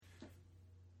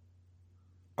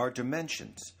Are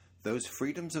dimensions, those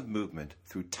freedoms of movement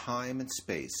through time and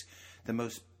space, the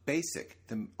most basic,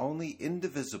 the only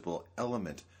indivisible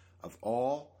element of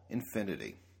all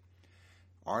infinity?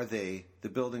 Are they the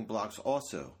building blocks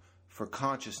also for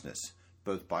consciousness,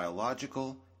 both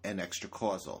biological and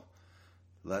extracausal?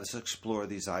 Let us explore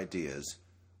these ideas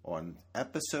on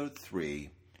Episode 3,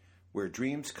 Where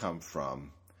Dreams Come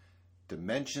From,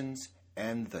 Dimensions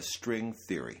and the String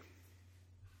Theory.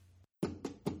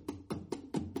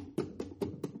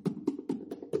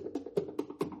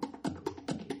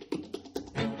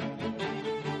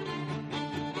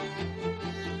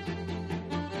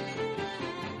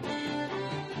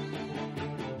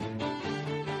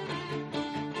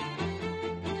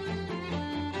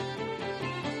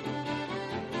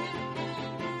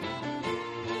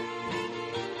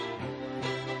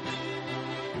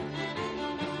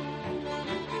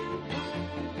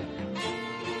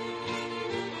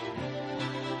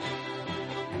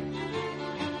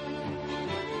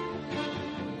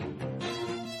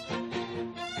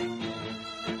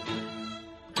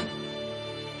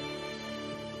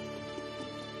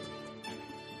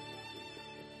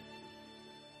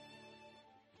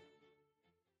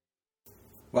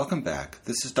 Welcome back.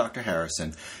 This is Dr.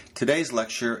 Harrison. Today's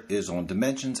lecture is on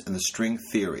dimensions and the string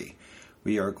theory.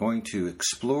 We are going to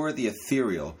explore the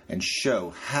ethereal and show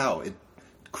how it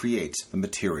creates the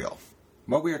material.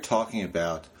 What we are talking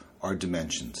about are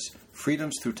dimensions,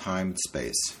 freedoms through time and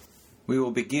space. We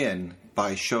will begin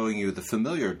by showing you the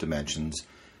familiar dimensions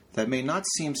that may not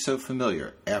seem so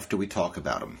familiar after we talk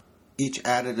about them. Each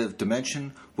additive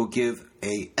dimension will give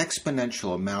an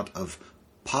exponential amount of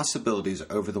possibilities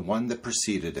over the one that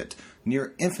preceded it,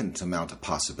 near infinite amount of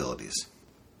possibilities.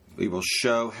 We will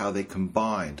show how they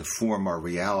combine to form our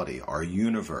reality, our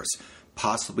universe,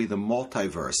 possibly the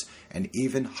multiverse, and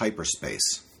even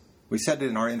hyperspace. We said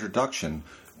in our introduction,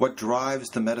 what drives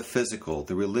the metaphysical,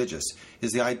 the religious,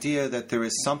 is the idea that there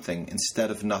is something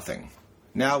instead of nothing.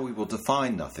 Now we will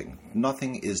define nothing.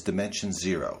 Nothing is dimension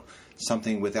zero,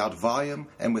 something without volume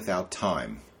and without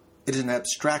time. It is an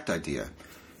abstract idea.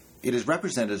 It is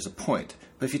represented as a point,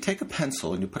 but if you take a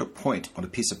pencil and you put a point on a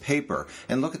piece of paper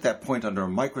and look at that point under a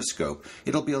microscope,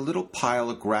 it'll be a little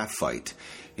pile of graphite.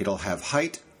 It'll have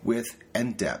height, width,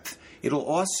 and depth. It'll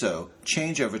also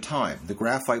change over time. The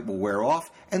graphite will wear off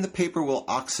and the paper will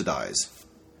oxidize.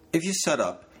 If you set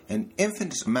up an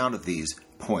infinite amount of these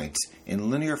points in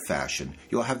linear fashion,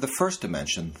 you'll have the first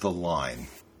dimension, the line.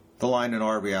 The line in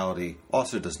our reality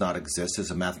also does not exist as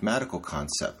a mathematical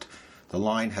concept. The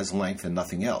line has length and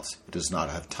nothing else. It does not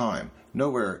have time.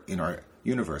 Nowhere in our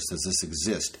universe does this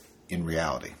exist in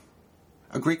reality.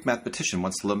 A Greek mathematician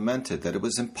once lamented that it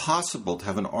was impossible to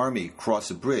have an army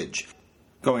cross a bridge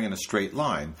going in a straight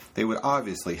line. They would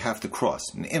obviously have to cross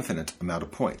an infinite amount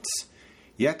of points.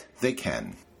 Yet they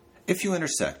can. If you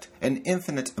intersect an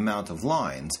infinite amount of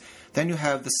lines, then you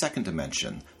have the second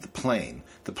dimension, the plane.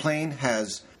 The plane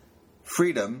has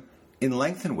freedom in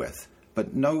length and width,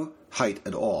 but no height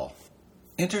at all.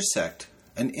 Intersect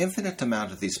an infinite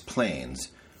amount of these planes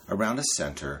around a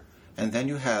center, and then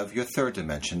you have your third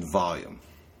dimension, volume.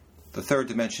 The third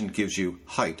dimension gives you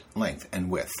height, length,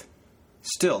 and width.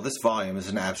 Still, this volume is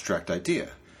an abstract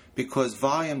idea, because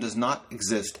volume does not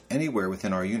exist anywhere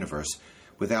within our universe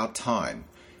without time.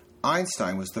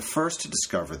 Einstein was the first to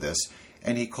discover this,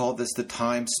 and he called this the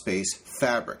time-space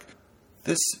fabric.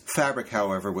 This fabric,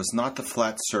 however, was not the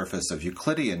flat surface of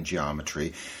Euclidean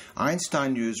geometry.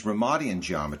 Einstein used Riemannian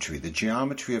geometry, the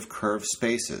geometry of curved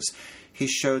spaces. He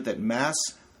showed that mass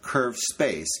curved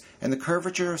space, and the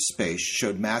curvature of space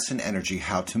showed mass and energy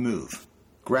how to move.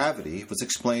 Gravity was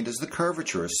explained as the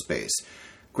curvature of space.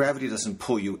 Gravity doesn't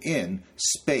pull you in,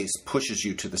 space pushes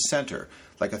you to the center,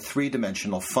 like a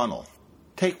three-dimensional funnel.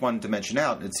 Take one dimension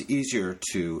out, and it's easier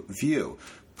to view.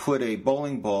 Put a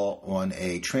bowling ball on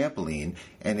a trampoline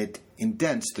and it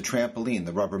indents the trampoline,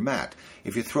 the rubber mat.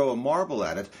 If you throw a marble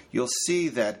at it, you'll see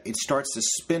that it starts to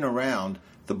spin around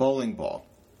the bowling ball.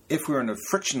 If we're in a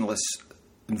frictionless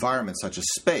environment such as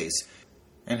space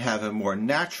and have a more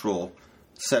natural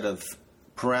set of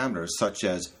parameters such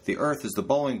as the Earth is the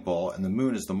bowling ball and the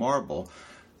Moon is the marble,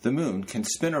 the Moon can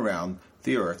spin around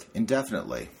the Earth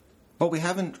indefinitely. What we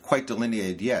haven't quite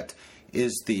delineated yet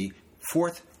is the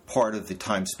fourth part of the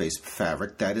time-space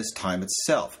fabric, that is time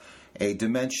itself, a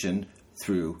dimension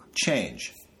through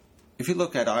change. If you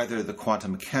look at either the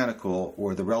quantum mechanical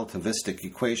or the relativistic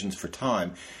equations for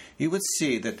time, you would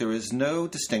see that there is no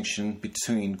distinction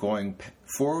between going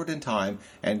forward in time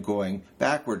and going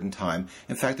backward in time.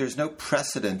 In fact, there's no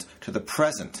precedent to the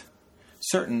present.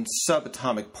 Certain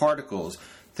subatomic particles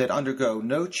that undergo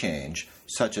no change,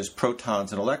 such as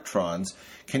protons and electrons,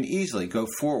 can easily go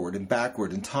forward and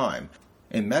backward in time.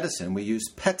 In medicine, we use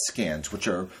PET scans, which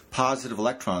are positive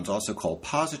electrons, also called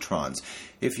positrons.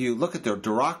 If you look at the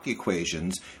Dirac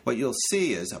equations, what you'll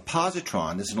see is a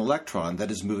positron is an electron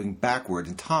that is moving backward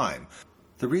in time.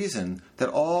 The reason that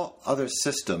all other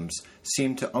systems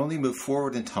seem to only move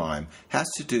forward in time has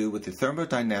to do with the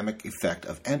thermodynamic effect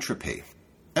of entropy.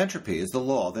 Entropy is the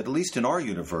law that, at least in our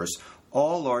universe,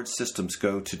 all large systems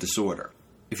go to disorder.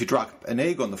 If you drop an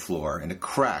egg on the floor and it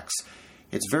cracks,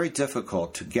 it's very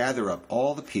difficult to gather up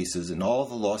all the pieces and all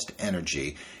the lost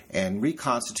energy and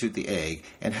reconstitute the egg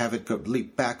and have it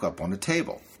leap back up on the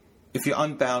table. If you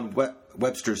unbound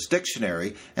Webster's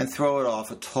dictionary and throw it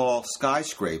off a tall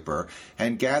skyscraper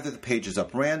and gather the pages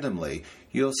up randomly,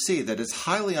 you'll see that it's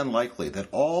highly unlikely that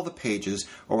all the pages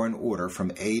are in order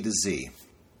from A to Z.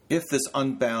 If this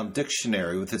unbound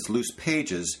dictionary with its loose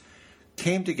pages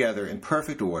came together in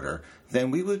perfect order,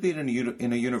 then we would be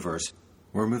in a universe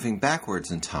where moving backwards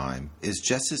in time is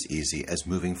just as easy as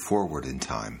moving forward in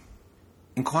time.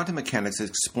 In quantum mechanics, it's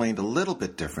explained a little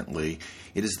bit differently.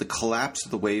 It is the collapse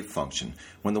of the wave function.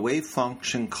 When the wave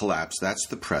function collapses, that's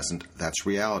the present, that's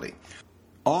reality.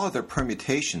 All other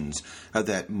permutations of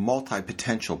that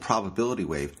multi-potential probability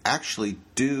wave actually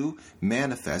do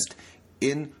manifest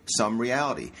in some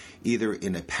reality, either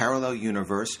in a parallel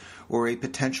universe or a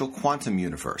potential quantum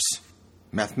universe.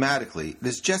 Mathematically, it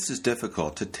is just as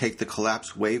difficult to take the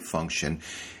collapsed wave function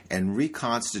and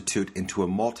reconstitute into a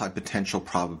multi-potential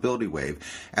probability wave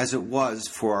as it was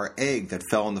for our egg that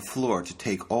fell on the floor to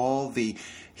take all the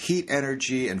heat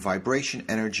energy and vibration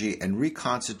energy and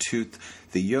reconstitute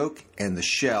the yolk and the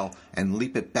shell and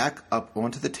leap it back up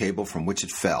onto the table from which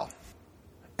it fell.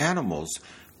 Animals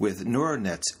with neural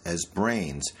nets as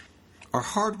brains are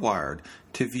hardwired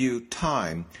to view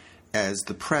time as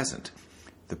the present,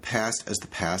 the past as the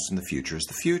past, and the future as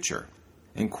the future.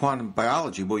 In quantum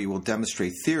biology, we will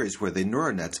demonstrate theories where the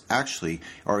neural nets actually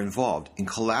are involved in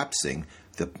collapsing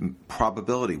the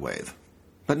probability wave.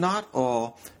 But not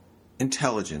all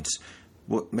intelligence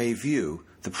may view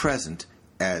the present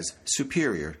as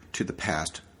superior to the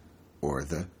past or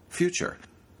the future.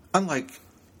 Unlike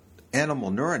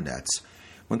animal neural nets,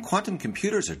 when quantum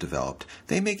computers are developed,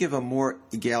 they may give a more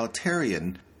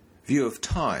egalitarian view of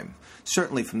time,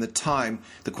 certainly from the time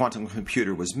the quantum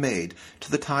computer was made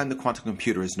to the time the quantum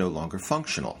computer is no longer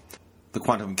functional. The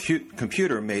quantum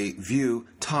computer may view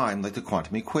time like the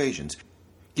quantum equations,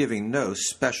 giving no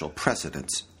special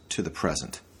precedence to the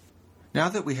present. Now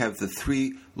that we have the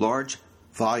three large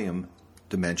volume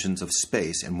dimensions of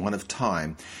space and one of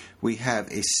time, we have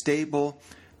a stable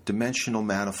dimensional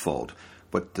manifold,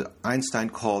 what Einstein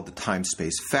called the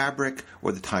time-space fabric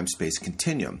or the time-space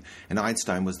continuum, and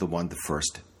Einstein was the one that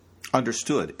first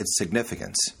understood its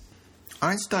significance.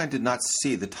 Einstein did not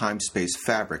see the time-space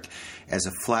fabric as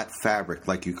a flat fabric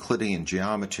like Euclidean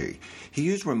geometry. He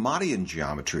used Riemannian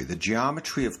geometry, the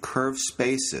geometry of curved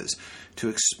spaces, to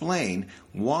explain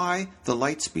why the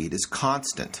light speed is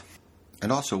constant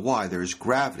and also why there is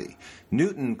gravity.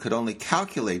 Newton could only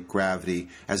calculate gravity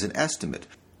as an estimate,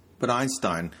 but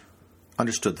Einstein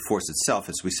understood the force itself,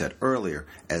 as we said earlier,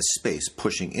 as space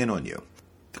pushing in on you.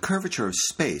 The curvature of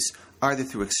space, either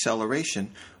through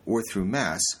acceleration or through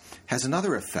mass, has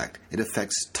another effect. It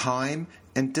affects time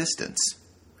and distance.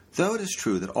 Though it is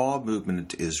true that all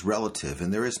movement is relative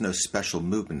and there is no special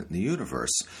movement in the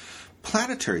universe,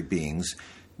 planetary beings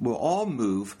will all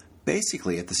move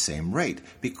basically at the same rate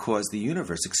because the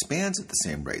universe expands at the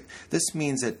same rate. This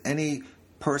means that any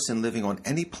person living on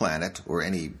any planet or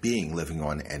any being living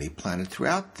on any planet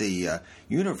throughout the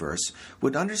universe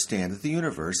would understand that the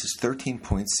universe is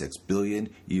 13.6 billion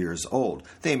years old.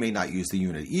 They may not use the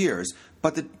unit years,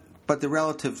 but the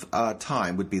relative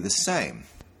time would be the same.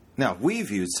 Now, if we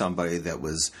viewed somebody that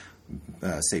was,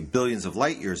 say, billions of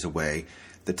light years away,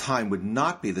 the time would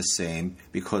not be the same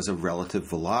because of relative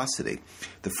velocity.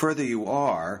 The further you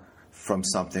are from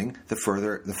something, the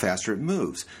faster it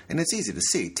moves. And it's easy to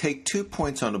see. Take 2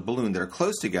 points on a balloon that are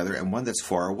close together and one that's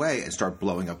far away and start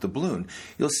blowing up the balloon.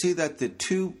 You'll see that the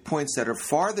 2 points that are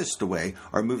farthest away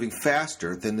are moving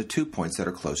faster than the 2 points that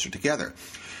are closer together.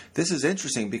 This is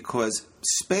interesting because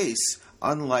space,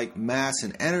 unlike mass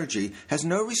and energy, has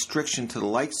no restriction to the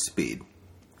light speed.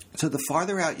 So the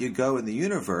farther out you go in the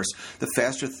universe, the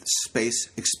faster space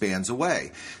expands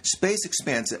away. Space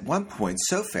expands at one point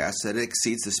so fast that it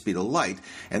exceeds the speed of light,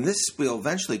 and this we'll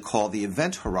eventually call the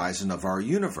event horizon of our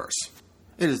universe.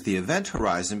 It is the event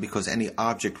horizon because any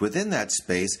object within that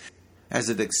space, as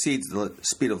it exceeds the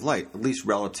speed of light, at least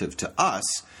relative to us,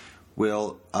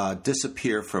 will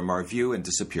disappear from our view and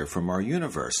disappear from our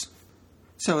universe.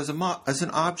 So as an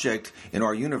object in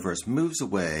our universe moves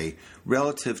away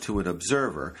relative to an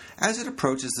observer, as it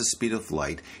approaches the speed of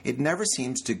light, it never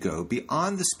seems to go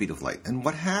beyond the speed of light. And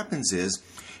what happens is,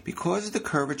 because of the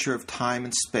curvature of time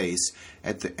and space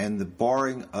and the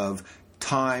borrowing of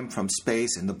time from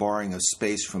space and the borrowing of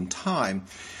space from time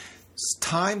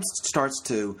starts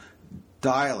to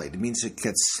dilate. It means it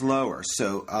gets slower.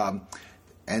 So,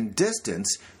 and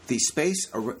distance, the space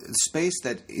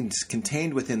that is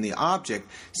contained within the object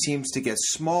seems to get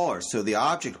smaller, so the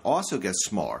object also gets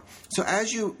smaller. So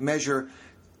as you measure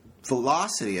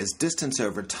velocity as distance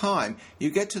over time, you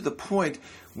get to the point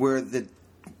where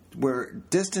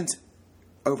distance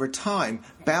over time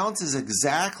balances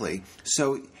exactly,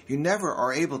 so you never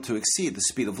are able to exceed the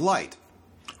speed of light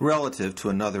relative to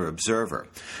another observer.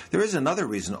 There is another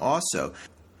reason also.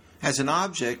 As an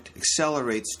object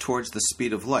accelerates towards the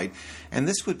speed of light, and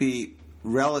this would be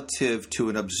relative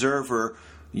to an observer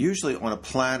usually on a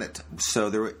planet, so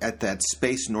they're at that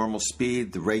space normal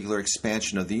speed, the regular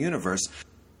expansion of the universe,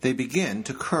 they begin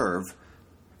to curve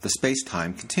the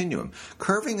space-time continuum.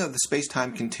 Curving of the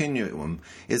space-time continuum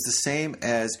is the same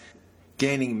as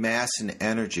gaining mass and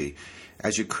energy.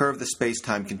 As you curve the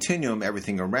space-time continuum,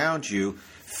 everything around you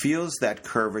feels that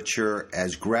curvature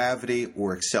as gravity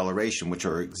or acceleration, which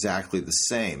are exactly the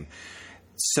same.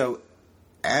 So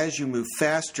as you move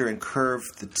faster and curve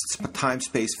the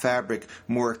time-space fabric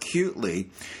more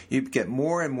acutely, you get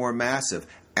more and more massive.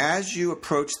 As you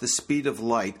approach the speed of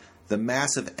light, the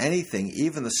mass of anything,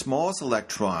 even the smallest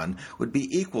electron, would be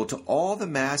equal to all the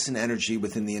mass and energy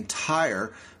within the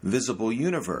entire visible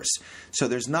universe. So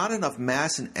there's not enough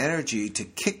mass and energy to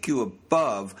kick you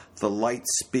above the light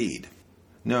speed,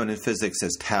 known in physics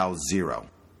as tau zero.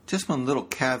 Just one little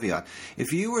caveat.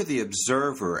 If you were the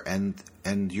observer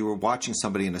and you were watching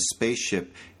somebody in a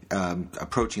spaceship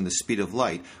approaching the speed of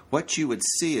light, what you would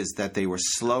see is that they were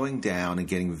slowing down and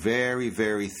getting very,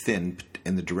 very thin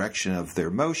in the direction of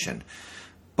their motion.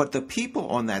 But the people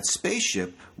on that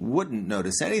spaceship wouldn't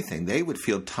notice anything. They would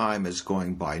feel time as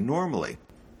going by normally.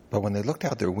 But when they looked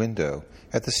out their window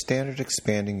at the standard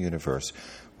expanding universe,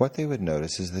 what they would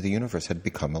notice is that the universe had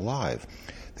become alive.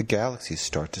 The galaxies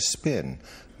start to spin.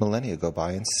 Millennia go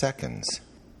by in seconds.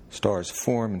 Stars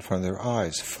form in front of their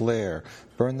eyes, flare,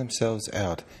 burn themselves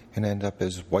out, and end up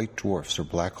as white dwarfs or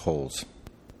black holes.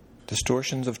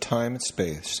 Distortions of time and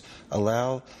space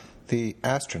allow the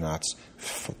astronauts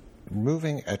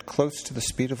moving at close to the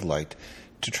speed of light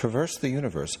to traverse the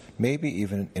universe, maybe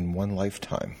even in one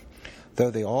lifetime,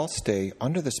 though they all stay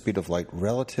under the speed of light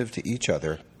relative to each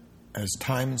other as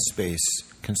time and space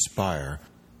conspire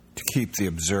to keep the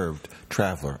observed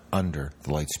traveler under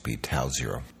the light speed tau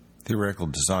zero. Theoretical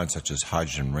designs such as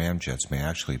hydrogen ramjets may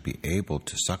actually be able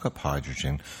to suck up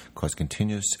hydrogen, cause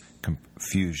continuous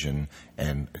fusion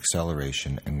and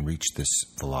acceleration, and reach this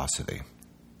velocity.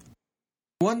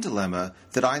 One dilemma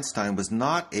that Einstein was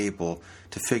not able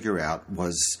to figure out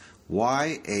was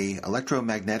why an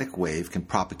electromagnetic wave can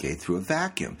propagate through a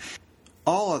vacuum.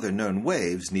 All other known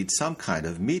waves need some kind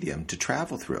of medium to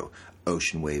travel through.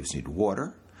 Ocean waves need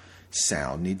water.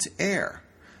 Sound needs air.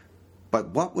 But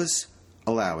what was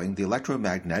allowing the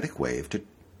electromagnetic wave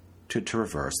to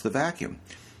traverse the vacuum?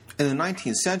 In the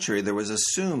 19th century, there was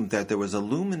assumed that there was a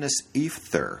luminous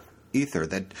ether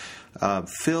that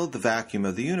filled the vacuum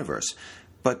of the universe.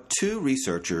 But two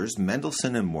researchers,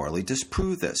 Mendelssohn and Morley,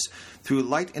 disproved this. Through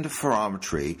light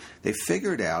interferometry, they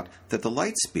figured out that the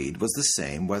light speed was the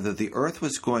same whether the Earth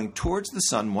was going towards the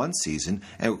Sun one season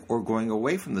or going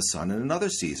away from the Sun in another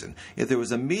season. If there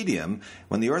was a medium,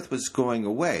 when the Earth was going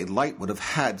away, light would have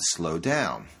had to slow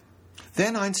down.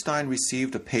 Then Einstein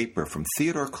received a paper from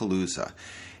Theodore Kaluza,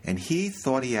 and he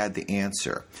thought he had the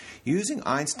answer. Using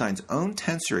Einstein's own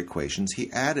tensor equations,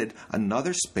 he added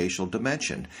another spatial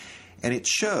dimension, and it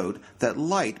showed that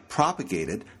light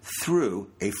propagated through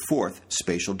a fourth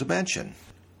spatial dimension.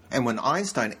 And when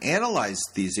Einstein analyzed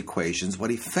these equations,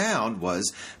 what he found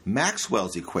was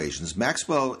Maxwell's equations.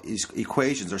 Maxwell's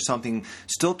equations are something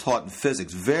still taught in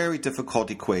physics, very difficult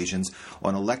equations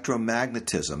on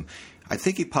electromagnetism. I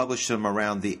think he published them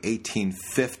around the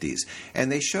 1850s.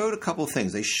 And they showed a couple of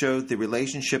things. They showed the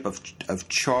relationship of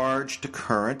charge to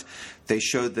current. They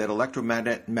showed that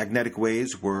electromagnetic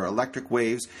waves were electric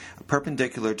waves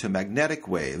perpendicular to magnetic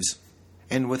waves.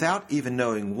 And without even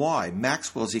knowing why,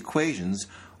 Maxwell's equations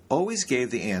always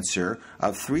gave the answer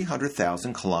of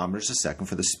 300,000 kilometers a second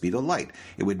for the speed of light.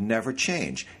 It would never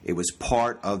change. It was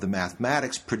part of the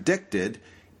mathematics predicted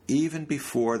even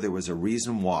before there was a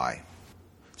reason why.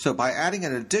 So by adding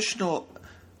an additional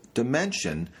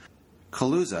dimension,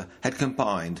 Kaluza had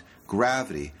combined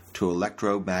gravity to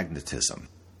electromagnetism.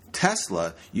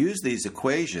 Tesla used these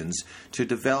equations to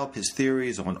develop his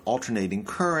theories on alternating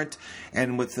current,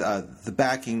 and with the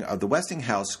backing of the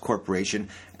Westinghouse Corporation,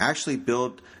 actually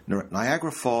built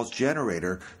Niagara Falls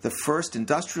generator, the first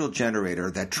industrial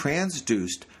generator that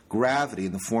transduced gravity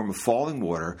in the form of falling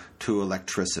water to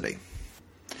electricity.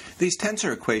 These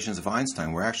tensor equations of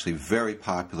Einstein were actually very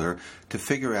popular to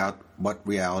figure out what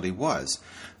reality was.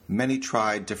 Many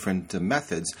tried different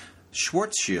methods.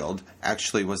 Schwarzschild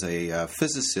actually was a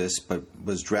physicist, but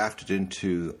was drafted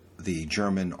into the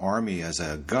German army as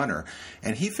a gunner,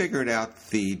 and he figured out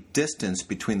the distance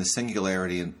between the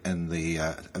singularity and the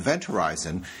event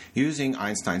horizon using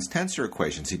Einstein's tensor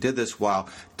equations. He did this while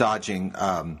dodging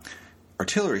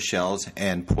artillery shells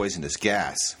and poisonous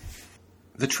gas.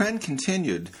 The trend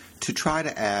continued to try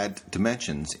to add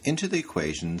dimensions into the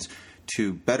equations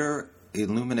to better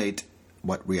illuminate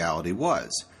what reality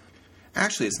was.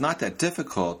 Actually, it's not that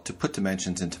difficult to put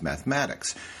dimensions into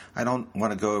mathematics. I don't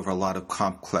want to go over a lot of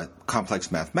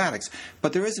complex mathematics,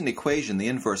 but there is an equation, the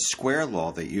inverse square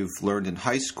law, that you've learned in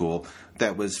high school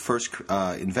that was first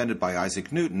invented by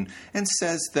Isaac Newton, and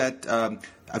says that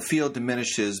a field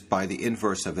diminishes by the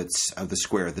inverse of the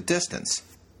square of the distance.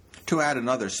 To add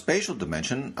another spatial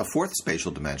dimension, a fourth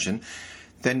spatial dimension,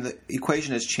 then the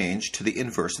equation is changed to the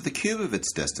inverse of the cube of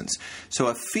its distance. So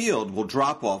a field will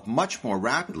drop off much more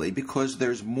rapidly because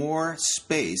there's more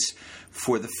space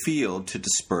for the field to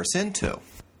disperse into.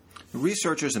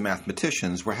 Researchers and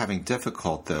mathematicians were having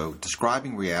difficulty, though,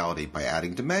 describing reality by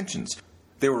adding dimensions.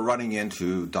 They were running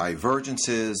into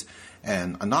divergences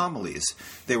and anomalies.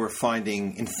 They were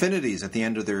finding infinities at the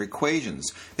end of their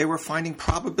equations. They were finding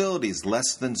probabilities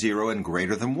less than 0 and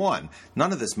greater than 1.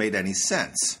 None of this made any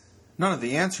sense. None of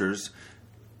the answers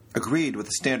agreed with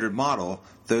the standard model,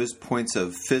 those points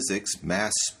of physics,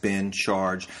 mass, spin,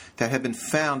 charge, that had been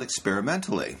found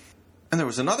experimentally. And there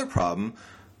was another problem.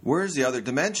 Where's the other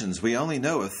dimensions? We only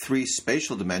know of 3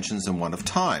 spatial dimensions and 1 of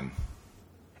time.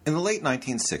 In the late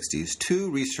 1960s, 2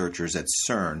 researchers at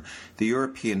CERN, the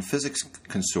European Physics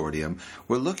Consortium,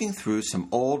 were looking through some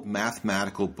old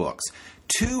mathematical books,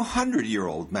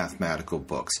 200-year-old mathematical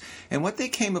books, and what they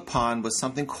came upon was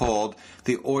something called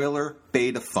the Euler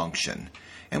beta function.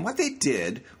 And what they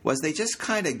did was they just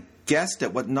kind of guessed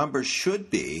at what numbers should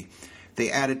be.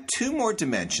 They added 2 more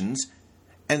dimensions,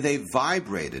 and they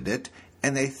vibrated it,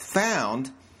 and they found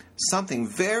something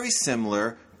very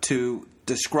similar to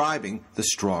describing the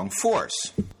strong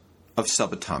force of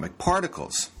subatomic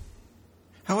particles.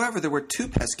 However, there were 2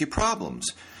 pesky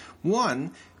problems.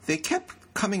 One, they kept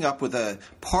coming up with a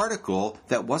particle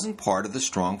that wasn't part of the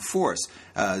strong force,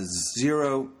 a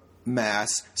 0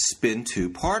 mass spin 2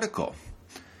 particle.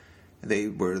 They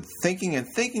were thinking and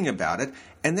thinking about it,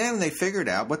 and then they figured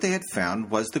out what they had found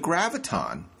was the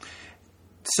graviton.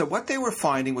 So what they were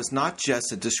finding was not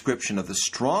just a description of the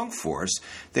strong force,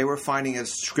 they were finding a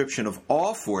description of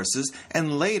all forces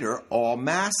and later all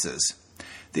masses.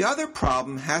 The other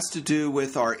problem has to do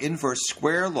with our inverse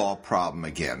square law problem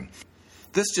again.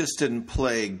 This just didn't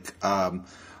plague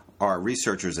our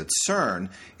researchers at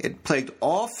CERN. It plagued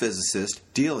all physicists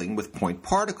dealing with point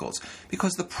particles.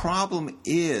 Because the problem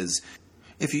is,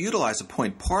 if you utilize a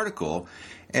point particle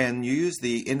and you use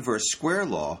the inverse square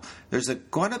law, there's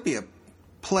going to be a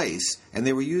place, and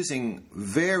they were using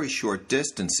very short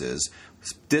distances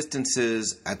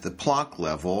at the Planck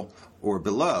level or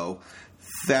below,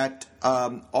 that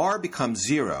R becomes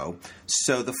 0,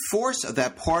 so the force of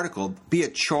that particle, be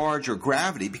it charge or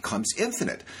gravity, becomes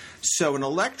infinite. So an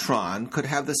electron could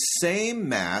have the same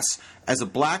mass as a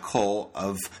black hole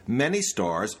of many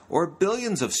stars or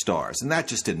billions of stars, and that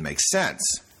just didn't make sense.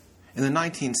 In the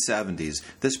 1970s,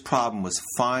 this problem was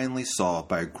finally solved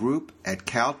by a group at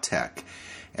Caltech.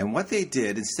 And what they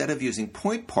did, instead of using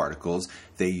point particles,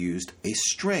 they used a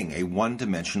string, a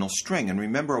one-dimensional string. And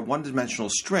remember, a one-dimensional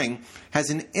string has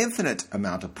an infinite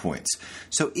amount of points.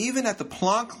 So even at the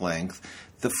Planck length,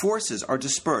 the forces are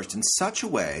dispersed in such a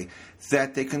way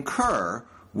that they concur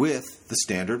with the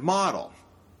standard model.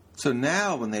 So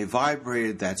now when they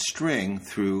vibrated that string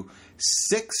through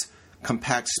 6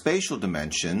 compact spatial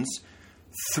dimensions,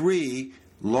 3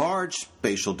 large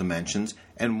spatial dimensions,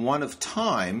 and 1 of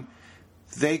time,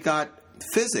 they got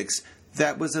physics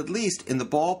that was at least in the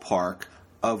ballpark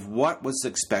of what was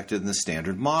expected in the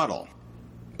standard model.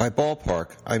 By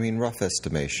ballpark, I mean rough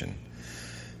estimation.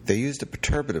 They used a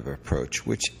perturbative approach,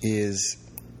 which is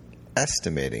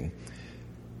estimating,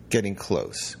 getting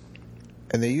close.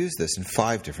 And they used this in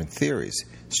 5 different theories.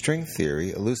 String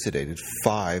theory elucidated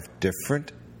 5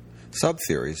 different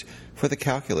subtheories for the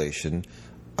calculation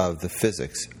of the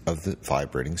physics of the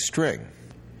vibrating string.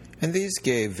 And these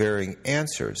gave varying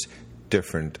answers,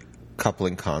 different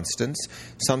coupling constants.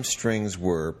 Some strings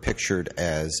were pictured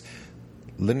as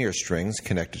linear strings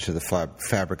connected to the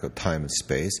fabric of time and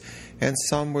space, and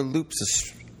some were loops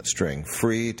of string,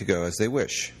 free to go as they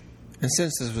wish. And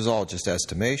since this was all just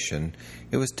estimation,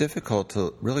 it was difficult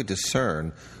to really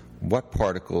discern what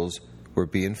particles were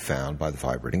being found by the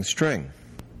vibrating string.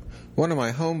 One of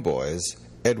my homeboys,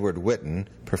 Edward Witten,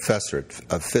 professor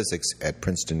of physics at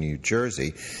Princeton, New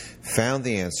Jersey, found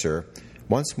the answer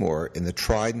once more in the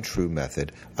tried and true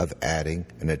method of adding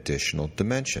an additional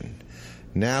dimension.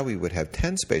 Now we would have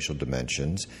 10 spatial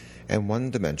dimensions and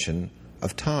 1 dimension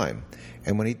of time.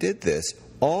 And when he did this,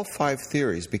 all 5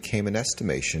 theories became an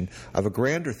estimation of a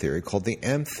grander theory called the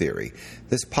M theory.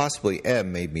 This possibly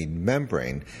M may mean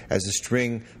membrane. As a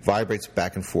string vibrates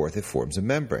back and forth, it forms a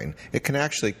membrane. It can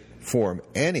actually form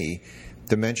any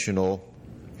dimensional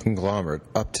conglomerate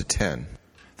up to 10.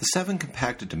 The 7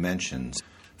 compacted dimensions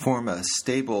form a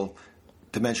stable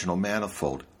dimensional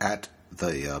manifold at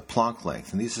the Planck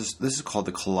length, and this is called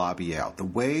the Calabi-Yau. The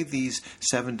way these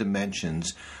 7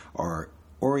 dimensions are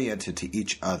oriented to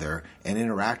each other and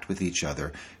interact with each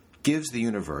other gives the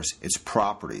universe its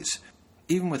properties.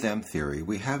 Even with M theory,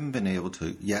 we haven't been able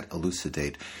to yet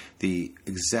elucidate the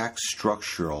exact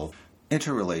structural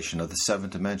interrelation of the 7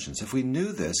 dimensions. If we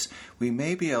knew this, we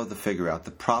may be able to figure out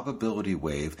the probability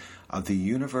wave of the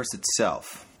universe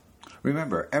itself.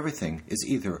 Remember, everything is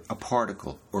either a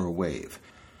particle or a wave.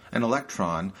 An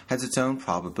electron has its own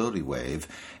probability wave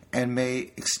and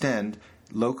may extend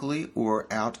locally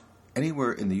or out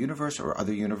anywhere in the universe or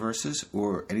other universes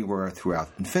or anywhere throughout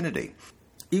infinity.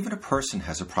 Even a person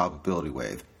has a probability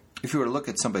wave. If you were to look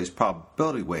at somebody's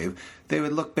probability wave, they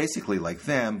would look basically like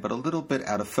them, but a little bit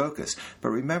out of focus. But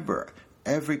remember,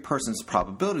 every person's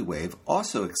probability wave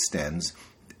also extends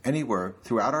anywhere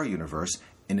throughout our universe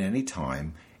in any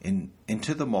time,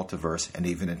 into the multiverse, and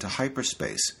even into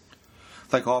hyperspace.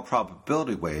 Like all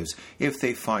probability waves, if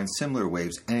they find similar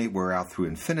waves anywhere out through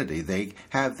infinity, they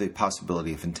have the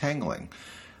possibility of entangling.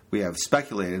 We have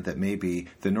speculated that maybe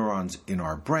the neurons in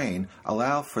our brain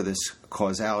allow for this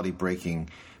causality-breaking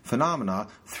phenomena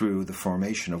through the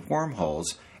formation of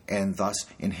wormholes and thus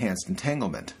enhanced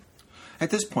entanglement.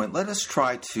 At this point, let us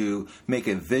try to make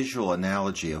a visual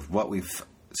analogy of what we've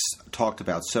talked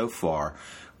about so far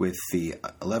with the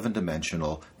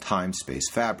 11-dimensional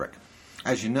time-space fabric.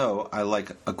 As you know, I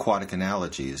like aquatic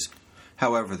analogies.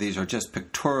 However, these are just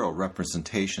pictorial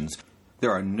representations. There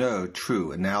are no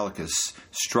true analogous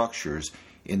structures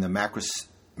in the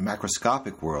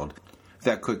macroscopic world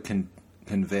that could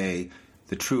convey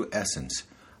the true essence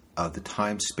of the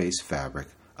time-space fabric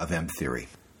of M theory.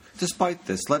 Despite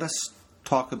this, let us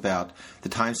talk about the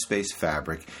time-space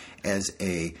fabric as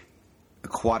an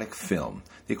aquatic film.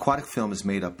 The aquatic film is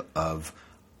made up of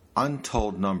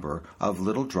untold number of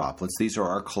little droplets. These are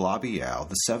our Calabi-Yau,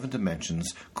 the 7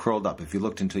 dimensions curled up. If you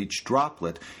looked into each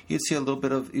droplet, you'd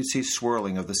see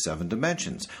swirling of the 7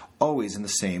 dimensions, always in the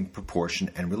same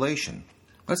proportion and relation.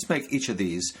 Let's make each of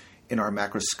these, in our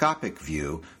macroscopic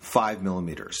view, 5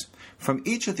 millimeters. From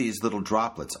each of these little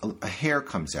droplets, a hair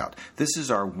comes out. This is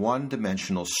our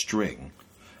one-dimensional string.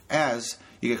 As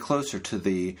you get closer to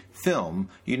the film,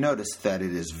 you notice that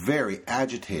it is very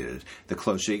agitated. The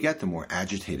closer you get, the more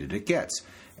agitated it gets.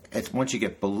 Once you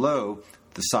get below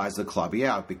the size of the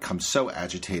Calabi-Yau, it becomes so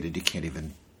agitated you can't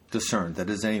even discern that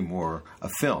it is any more a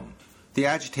film. The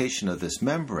agitation of this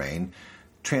membrane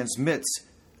transmits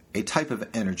a type of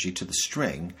energy to the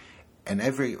string, and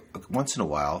every once in a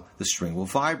while, the string will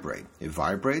vibrate. It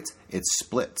vibrates, it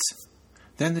splits.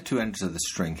 Then the 2 ends of the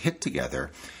string hit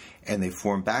together, and they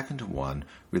form back into one,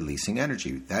 releasing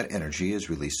energy. That energy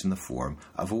is released in the form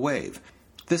of a wave.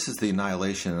 This is the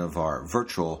annihilation of our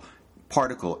virtual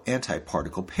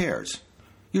particle-antiparticle pairs.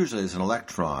 Usually it's an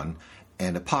electron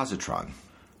and a positron.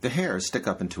 The hairs stick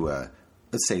up into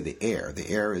let's say the air. The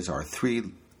air is our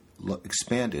 3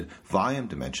 expanded volume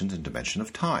dimensions and dimension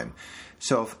of time.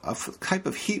 So if a type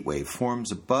of heat wave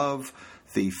forms above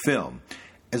the film,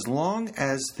 as long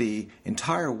as the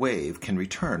entire wave can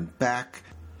return back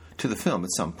to the film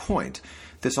at some point,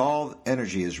 this all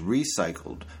energy is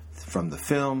recycled from the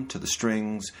film to the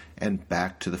strings and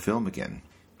back to the film again.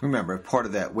 Remember, if part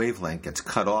of that wavelength gets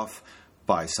cut off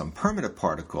by some permanent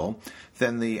particle,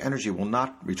 then the energy will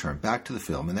not return back to the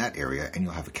film in that area, and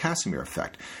you'll have a Casimir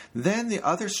effect. Then the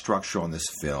other structure on this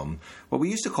film, what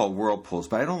we used to call whirlpools,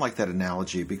 but I don't like that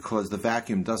analogy because the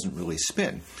vacuum doesn't really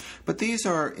spin. But these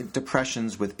are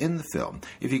depressions within the film.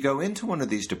 If you go into one of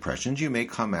these depressions, you may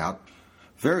come out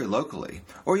very locally,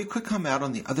 or you could come out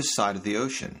on the other side of the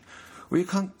ocean, or you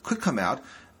could come out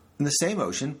in the same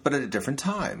ocean but at a different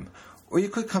time, or you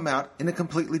could come out in a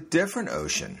completely different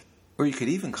ocean. Or you could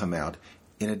even come out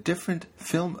in a different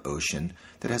film ocean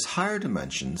that has higher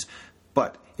dimensions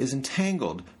but is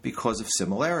entangled because of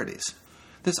similarities.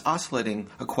 This oscillating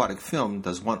aquatic film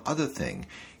does one other thing.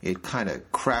 It kind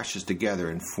of crashes together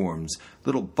and forms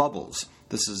little bubbles.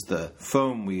 This is the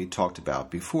foam we talked about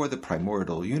before, the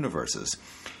primordial universes.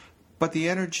 But the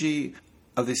energy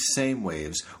of these same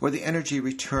waves, or the energy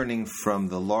returning from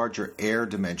the larger air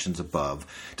dimensions above,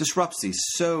 disrupts these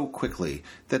so quickly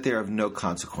that they are of no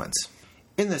consequence.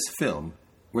 In this film,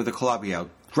 where the Calabi-Yau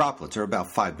droplets are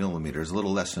about 5 millimeters, a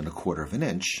little less than a quarter of an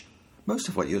inch, most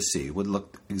of what you'll see would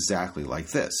look exactly like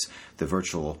this, the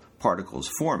virtual particles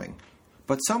forming.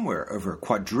 But somewhere over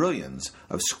quadrillions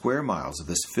of square miles of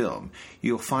this film,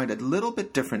 you'll find a little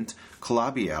bit different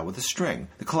Calabi-Yau with a string.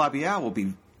 The Calabi-Yau will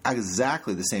be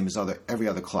exactly the same as every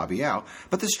other Calabi-Yau,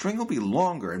 but the string will be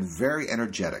longer and very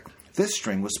energetic. This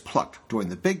string was plucked during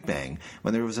the Big Bang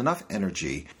when there was enough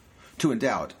energy to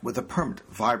endow it with a permanent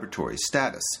vibratory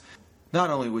status. Not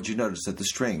only would you notice that the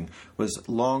string was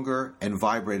longer and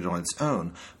vibrated on its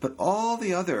own, but all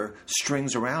the other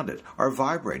strings around it are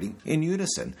vibrating in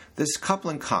unison. This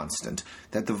coupling constant,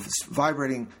 that the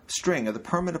vibrating string of the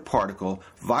permanent particle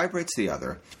vibrates the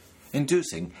other,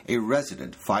 inducing a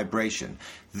resonant vibration.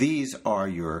 These are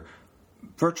your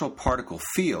virtual particle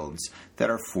fields that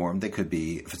are formed. They could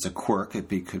be, if it's a quark, could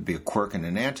be a quark and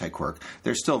an antiquark.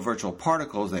 They're still virtual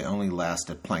particles. They only last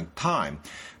at Planck time.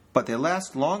 But they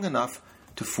last long enough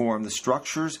to form the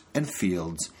structures and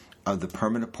fields of the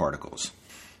permanent particles,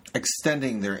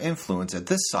 extending their influence at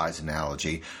this size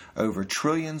analogy over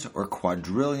trillions or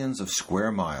quadrillions of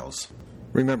square miles.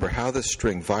 Remember how this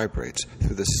string vibrates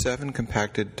through the 7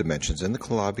 compacted dimensions in the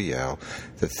Calabi-Yau,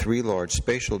 the 3 large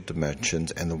spatial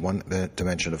dimensions, and the 1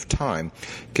 dimension of time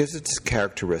gives its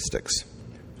characteristics.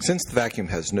 Since the vacuum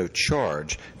has no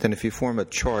charge, then if you form a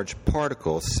charged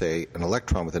particle, say an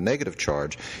electron with a negative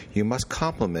charge, you must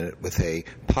complement it with a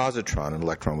positron, an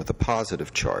electron with a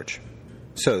positive charge.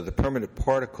 So the permanent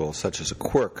particle, such as a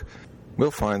quark, will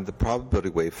find the probability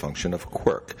wave function of a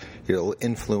quark. It will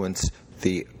influence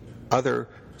the other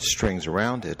strings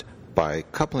around it by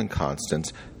coupling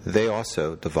constants. They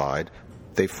also divide.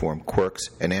 They form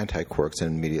quarks and antiquarks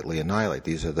and immediately annihilate.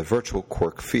 These are the virtual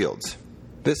quark fields.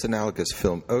 This analogous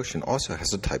film ocean also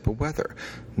has a type of weather.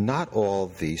 Not all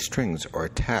the strings are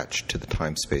attached to the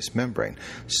time-space membrane.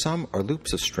 Some are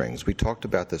loops of strings. We talked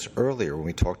about this earlier when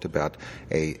we talked about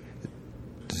a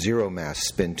zero-mass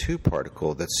spin-2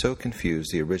 particle that so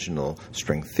confused the original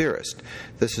string theorist.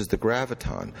 This is the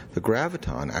graviton. The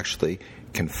graviton actually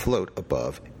can float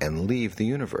above and leave the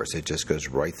universe. It just goes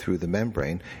right through the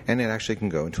membrane, and it actually can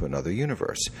go into another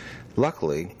universe.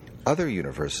 Luckily, other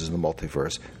universes in the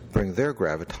multiverse bring their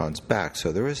gravitons back,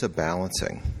 so there is a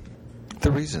balancing.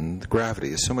 The reason the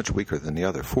gravity is so much weaker than the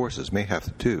other forces may have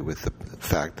to do with the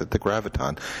fact that the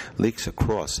graviton leaks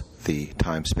across the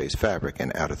time-space fabric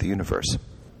and out of the universe.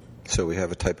 So we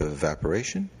have a type of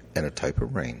evaporation and a type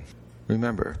of rain.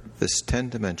 Remember, this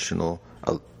 10-dimensional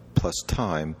plus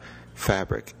time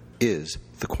fabric is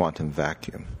the quantum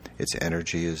vacuum. Its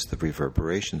energy is the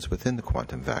reverberations within the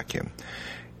quantum vacuum.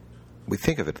 We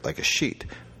think of it like a sheet,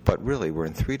 but really we're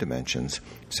in 3 dimensions.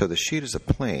 So the sheet is a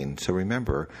plane. So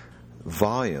remember,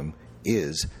 volume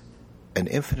is an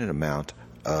infinite amount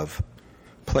of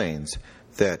planes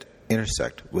that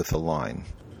intersect with a line.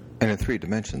 And in 3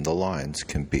 dimensions, the lines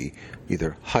can be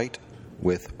either height,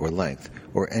 width, or length,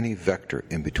 or any vector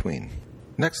in between.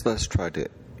 Next, let's try to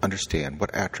understand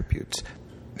what attributes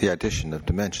the addition of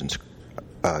dimensions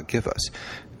give us.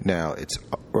 Now,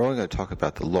 we're only going to talk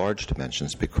about the large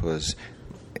dimensions because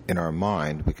in our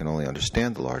mind we can only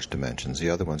understand the large dimensions.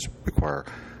 The other ones require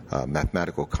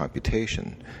mathematical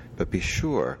computation. But be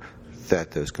sure that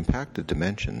those compacted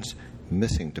dimensions,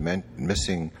 missing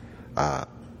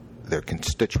their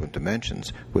constituent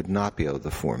dimensions, would not be able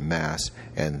to form mass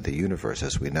and the universe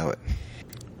as we know it.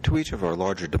 To each of our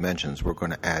larger dimensions, we're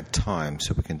going to add time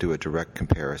so we can do a direct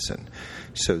comparison.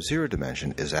 So 0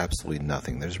 dimension is absolutely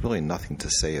nothing. There's really nothing to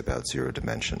say about 0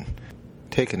 dimension.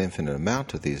 Take an infinite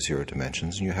amount of these 0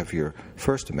 dimensions, and you have your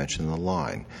first dimension, the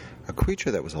line. A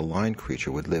creature that was a line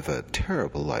creature would live a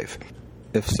terrible life.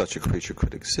 If such a creature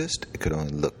could exist, it could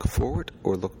only look forward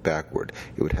or look backward.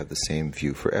 It would have the same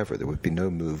view forever. There would be no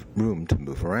room to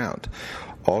move around.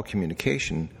 All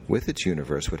communication with its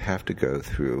universe would have to go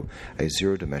through a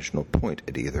 0-dimensional point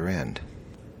at either end.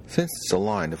 Since it's a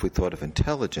line, if we thought of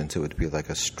intelligence, it would be like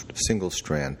a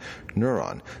single-strand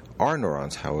neuron. Our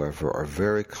neurons, however, are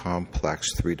very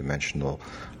complex 3-dimensional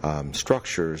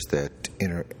structures that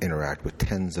interact with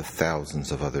tens of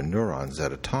thousands of other neurons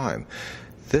at a time.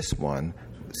 This one,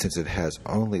 since it has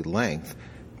only length,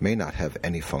 may not have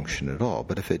any function at all,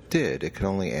 but if it did, it could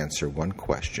only answer one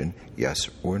question, yes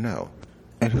or no.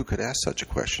 And who could ask such a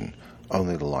question?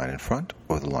 Only the line in front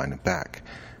or the line in back,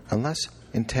 unless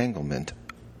entanglement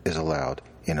is allowed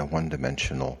in a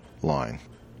one-dimensional line.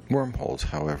 Wormholes,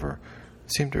 however,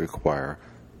 seem to require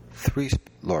 3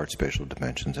 large spatial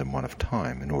dimensions and 1 of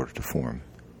time in order to form.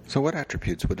 So what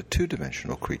attributes would a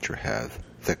two-dimensional creature have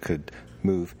that could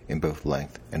move in both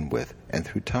length and width and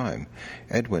through time?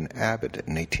 Edwin Abbott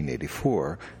in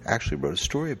 1884 actually wrote a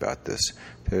story about this.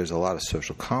 There's a lot of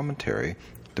social commentary.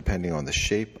 Depending on the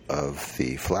shape of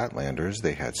the Flatlanders,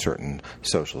 they had certain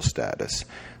social status.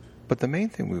 But the main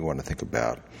thing we want to think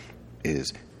about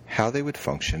is how they would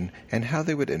function and how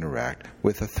they would interact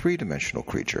with a three-dimensional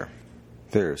creature.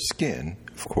 Their skin,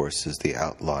 of course, is the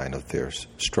outline of their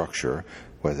structure,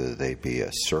 whether they be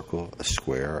a circle, a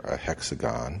square, a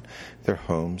hexagon. Their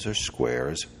homes are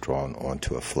squares drawn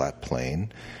onto a flat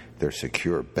plane. Their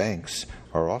secure banks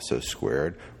are also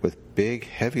squared with big,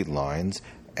 heavy lines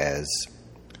as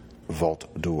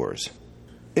vault doors.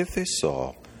 If they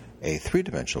saw a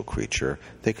three-dimensional creature,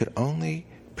 they could only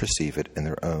perceive it in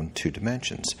their own 2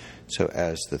 dimensions. So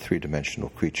as the three-dimensional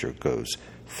creature goes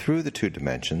through the 2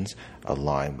 dimensions, a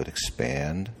line would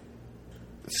expand,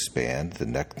 the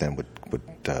neck then would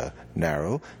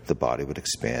narrow, the body would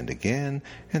expand again,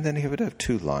 and then he would have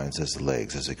 2 lines as the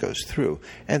legs as it goes through,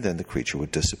 and then the creature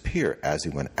would disappear as he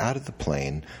went out of the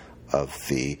plane of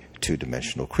the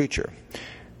 2-dimensional creature.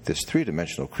 This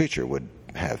 3-dimensional creature would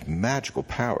have magical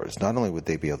powers. Not only would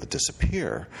they be able to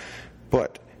disappear,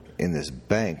 but in this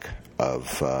bank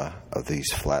of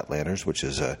these Flatlanders, which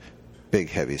is a big,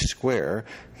 heavy square,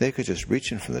 they could just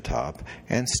reach in from the top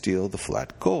and steal the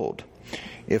flat gold.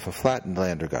 If a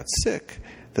Flatlander got sick,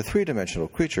 the three-dimensional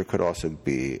creature could also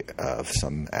be of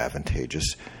some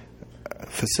advantageous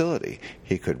facility.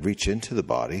 He could reach into the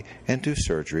body and do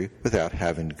surgery without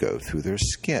having to go through their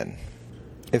skin.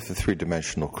 If the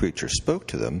three-dimensional creature spoke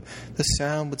to them, the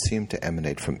sound would seem to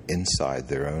emanate from inside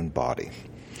their own body.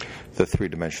 The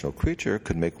three-dimensional creature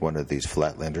could make one of these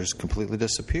Flatlanders completely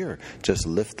disappear, just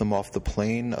lift them off the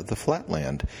plane of the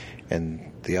Flatland,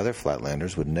 and the other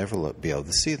Flatlanders would never be able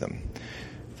to see them.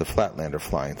 The Flatlander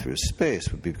flying through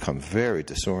space would become very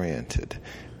disoriented.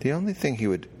 The only thing he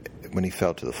would, when he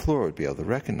fell to the floor, would be able to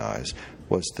recognize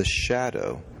was the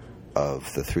shadow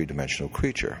of the three-dimensional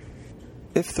creature.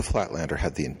 If the Flatlander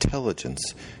had the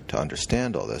intelligence to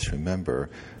understand all this, remember,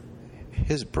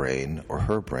 his brain or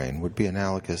her brain would be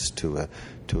analogous to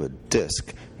a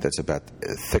disk that's about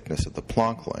the thickness of the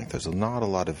Planck length. There's not a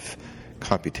lot of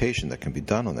computation that can be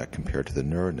done on that compared to the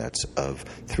neural nets of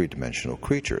three-dimensional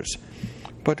creatures.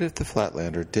 But if the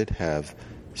Flatlander did have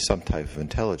some type of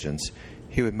intelligence,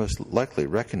 he would most likely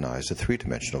recognize a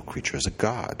three-dimensional creature as a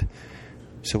god.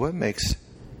 So what makes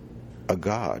a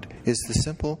god is the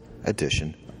simple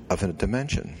addition of a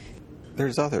dimension.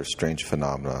 There's other strange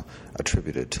phenomena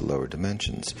attributed to lower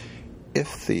dimensions.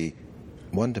 If the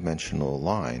one-dimensional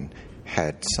line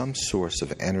had some source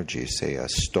of energy, say a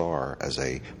star as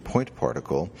a point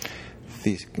particle,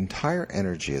 the entire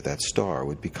energy of that star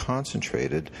would be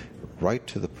concentrated right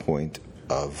to the point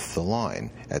of the line,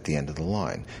 at the end of the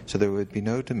line. So there would be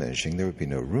no diminishing, there would be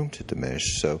no room to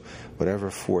diminish, so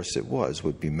whatever force it was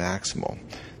would be maximal.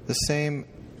 The same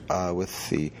with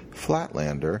the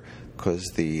Flatlander,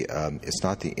 because it's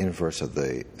not the inverse of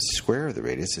the square of the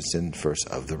radius, it's inverse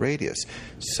of the radius.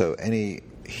 So any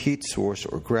heat source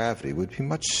or gravity would be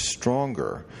much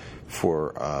stronger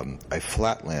for a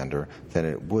Flatlander than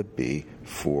it would be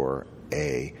for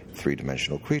a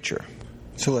three-dimensional creature.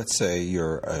 So let's say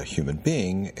you're a human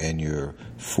being and you're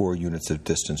 4 units of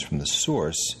distance from the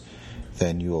source,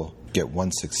 then you'll get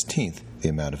 1/16 the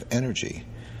amount of energy.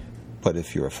 But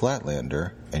if you're a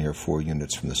Flatlander and you're 4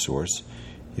 units from the source,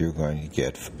 you're going to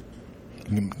get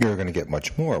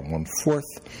much more, 1/4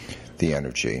 the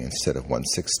energy instead of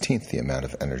 1/16 the amount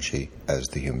of energy as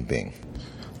the human being.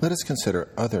 Let us consider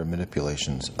other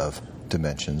manipulations of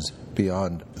dimensions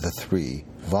beyond the 3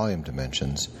 volume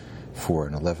dimensions for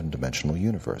an 11-dimensional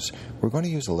universe. We're going to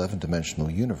use 11-dimensional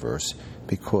universe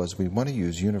because we want to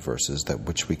use universes that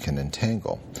which we can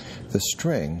entangle. The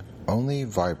string only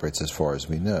vibrates, as far as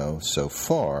we know, so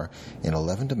far in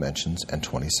 11 dimensions and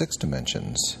 26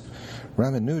 dimensions.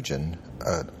 Ramanujan,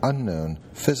 an unknown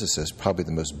physicist, probably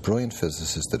the most brilliant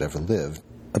physicist that ever lived,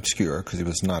 obscure because he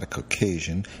was not a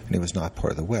Caucasian and he was not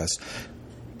part of the West,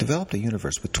 developed a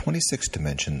universe with 26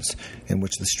 dimensions in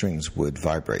which the strings would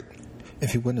vibrate.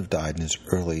 If he wouldn't have died in his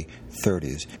early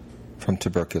 30s from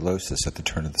tuberculosis at the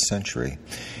turn of the century,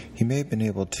 he may have been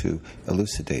able to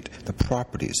elucidate the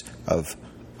properties of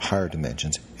higher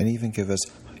dimensions and even give us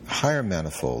higher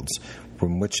manifolds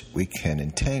from which we can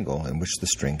entangle, in which the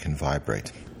string can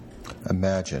vibrate.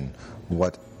 Imagine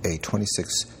what a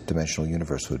 26-dimensional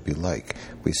universe would be like.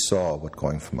 We saw what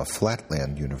going from a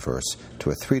flatland universe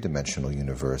to a 3-dimensional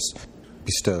universe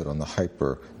bestowed on the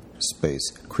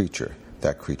hyperspace creature,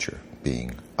 that creature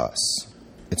being us.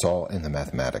 It's all in the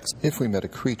mathematics. If we met a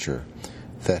creature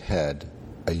that had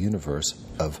a universe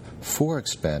of 4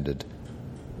 expanded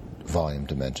volume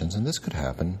dimensions, and this could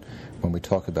happen when we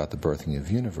talk about the birthing of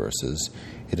universes,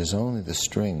 it is only the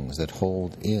strings that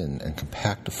hold in and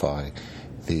compactify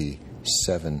the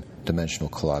 7-dimensional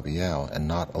Calabi-Yau and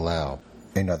not allow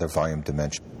another volume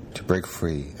dimension to break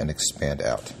free and expand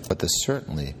out. But this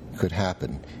certainly could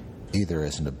happen either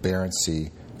as an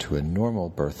aberrancy to a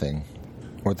normal birthing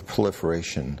or the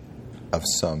proliferation of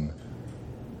some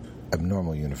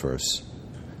abnormal universe,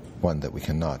 one that we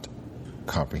cannot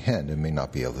comprehend and may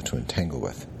not be able to entangle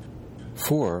with.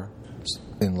 4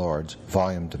 enlarged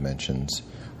volume dimensions,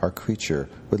 our creature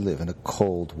would live in a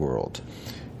cold world,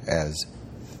 as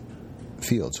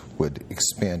fields would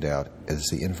expand out as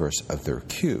the inverse of their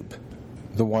cube.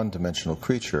 The 1-dimensional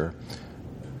creature,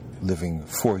 living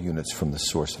 4 units from the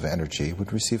source of energy,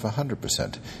 would receive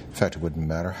 100%. In fact, it wouldn't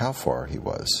matter how far he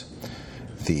was.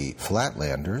 The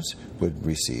flatlanders would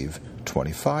receive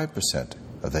 25%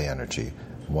 of the energy,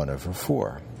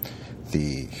 1/4.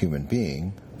 The human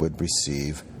being would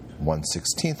receive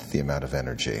 1/16 the amount of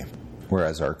energy,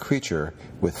 whereas our creature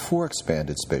with 4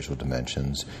 expanded spatial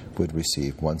dimensions would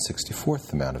receive 1/64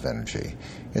 the amount of energy.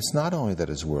 It's not only that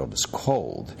his world is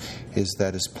cold, is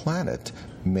that his planet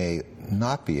may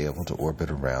not be able to orbit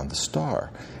around the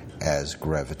star, as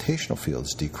gravitational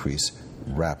fields decrease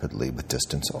rapidly with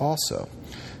distance also.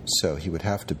 So he would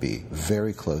have to be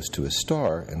very close to his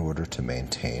star in order to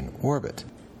maintain orbit.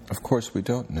 Of course, we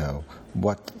don't know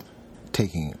what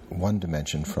taking 1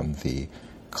 dimension from the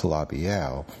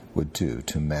Calabi-Yau would do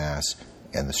to mass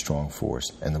and the strong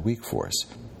force and the weak force.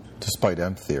 Despite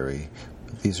M theory,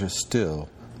 these are still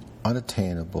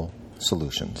unattainable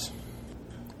solutions.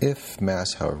 If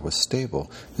mass, however, was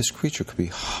stable, this creature could be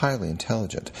highly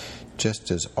intelligent. Just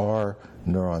as our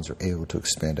neurons are able to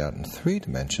expand out in 3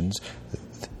 dimensions,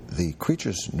 the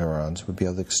creature's neurons would be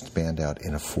able to expand out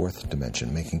in a 4th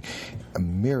dimension, making a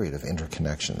myriad of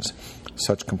interconnections.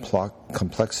 Such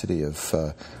complexity of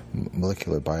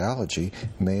molecular biology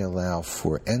may allow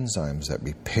for enzymes that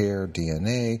repair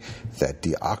DNA, that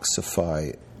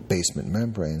deoxify basement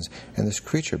membranes, and this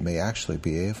creature may actually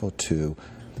be able to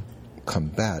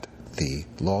combat the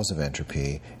laws of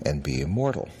entropy and be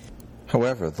immortal.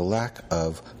 However, the lack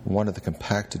of one of the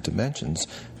compacted dimensions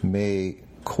may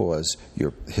cause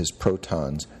his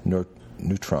protons,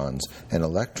 neutrons, and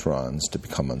electrons to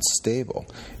become unstable,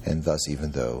 and thus,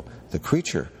 even though the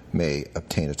creature may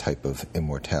obtain a type of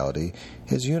immortality,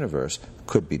 his universe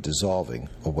could be dissolving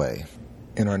away.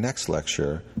 In our next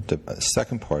lecture, the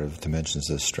second part of Dimensions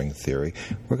of String Theory,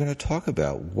 we're going to talk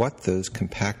about what those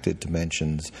compacted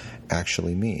dimensions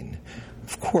actually mean.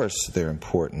 Of course, they're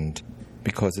important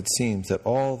because it seems that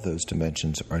all those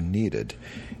dimensions are needed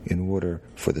in order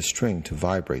for the string to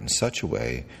vibrate in such a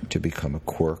way to become a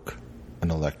quark, an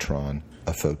electron,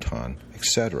 a photon,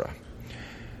 etc.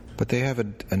 But they have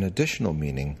an additional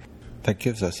meaning that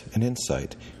gives us an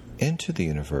insight into the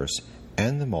universe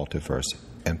and the multiverse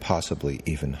and possibly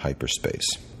even hyperspace.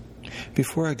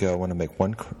 Before I go, I want to make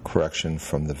one correction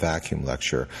from the vacuum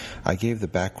lecture. I gave the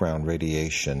background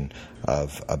radiation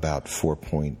of about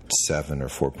 4.7 or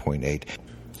 4.8.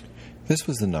 This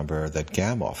was the number that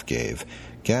Gamow gave.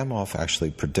 Gamow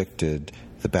actually predicted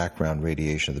the background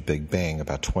radiation of the Big Bang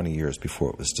about 20 years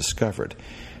before it was discovered.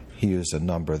 He used a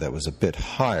number that was a bit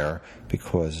higher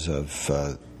because of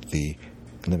the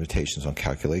limitations on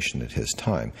calculation at his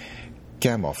time.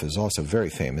 Gamow is also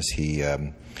very famous. He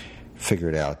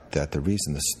figured out that the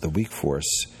reason the weak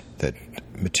force that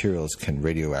materials can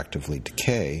radioactively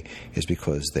decay is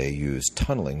because they use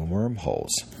tunneling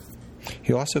wormholes.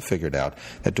 He also figured out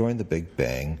that during the Big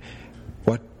Bang,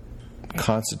 what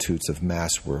constitutes of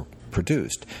mass were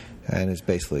produced, and it's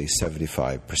basically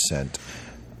 75%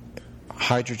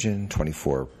 hydrogen,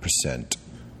 24%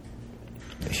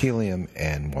 helium,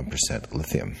 and 1%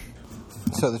 lithium.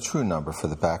 So the true number for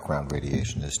the background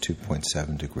radiation is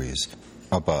 2.7 degrees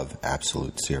above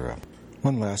absolute zero.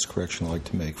 One last correction I'd like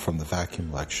to make from the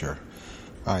vacuum lecture.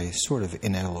 I sort of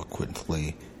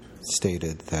ineloquently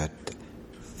stated that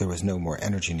there was no more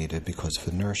energy needed because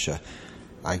of inertia.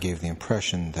 I gave the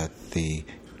impression that the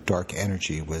dark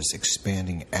energy was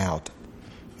expanding out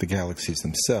the galaxies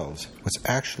themselves. What's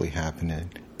actually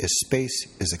happening is space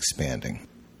is expanding.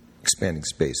 Expanding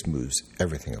space moves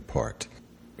everything apart.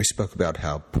 We spoke about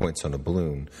how points on a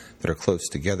balloon that are close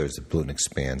together as the balloon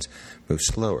expands move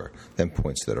slower than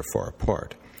points that are far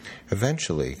apart.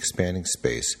 Eventually, expanding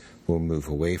space will move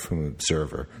away from an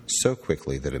observer so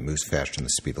quickly that it moves faster than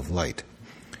the speed of light.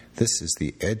 This is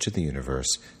the edge of the universe.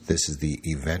 This is the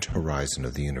event horizon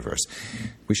of the universe.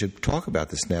 We should talk about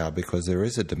this now because there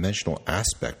is a dimensional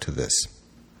aspect to this.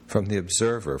 From the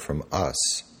observer, from us,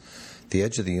 the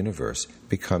edge of the universe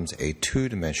becomes a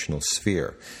two-dimensional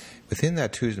sphere. Within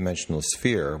that two-dimensional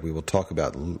sphere, we will talk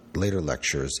about later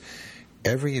lectures,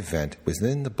 every event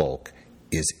within the bulk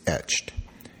is etched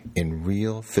in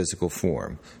real physical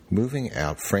form, moving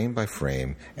out frame by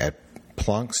frame at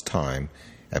Planck's time,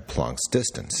 at Planck's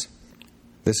distance.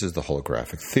 This is the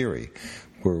holographic theory,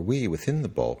 where we, within the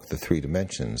bulk, the three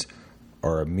dimensions,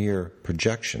 are a mere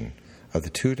projection of the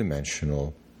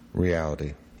two-dimensional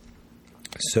reality.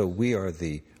 So we are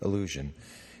the illusion,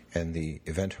 and the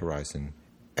event horizon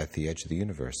at the edge of the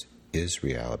universe is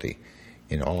reality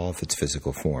in all of its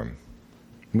physical form.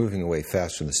 Moving away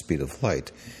faster than the speed of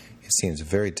light, it seems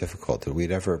very difficult that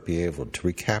we'd ever be able to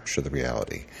recapture the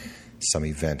reality, some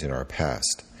event in our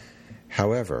past.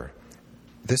 However,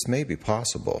 this may be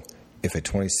possible if a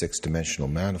 26-dimensional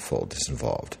manifold is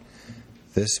involved.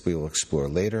 This we will explore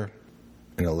later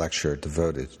in a lecture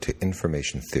devoted to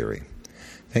information theory.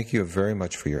 Thank you very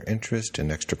much for your interest in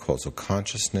extracausal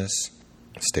consciousness.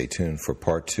 Stay tuned for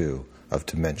part 2 of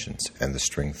Dimensions and the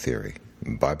String Theory.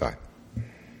 Bye-bye.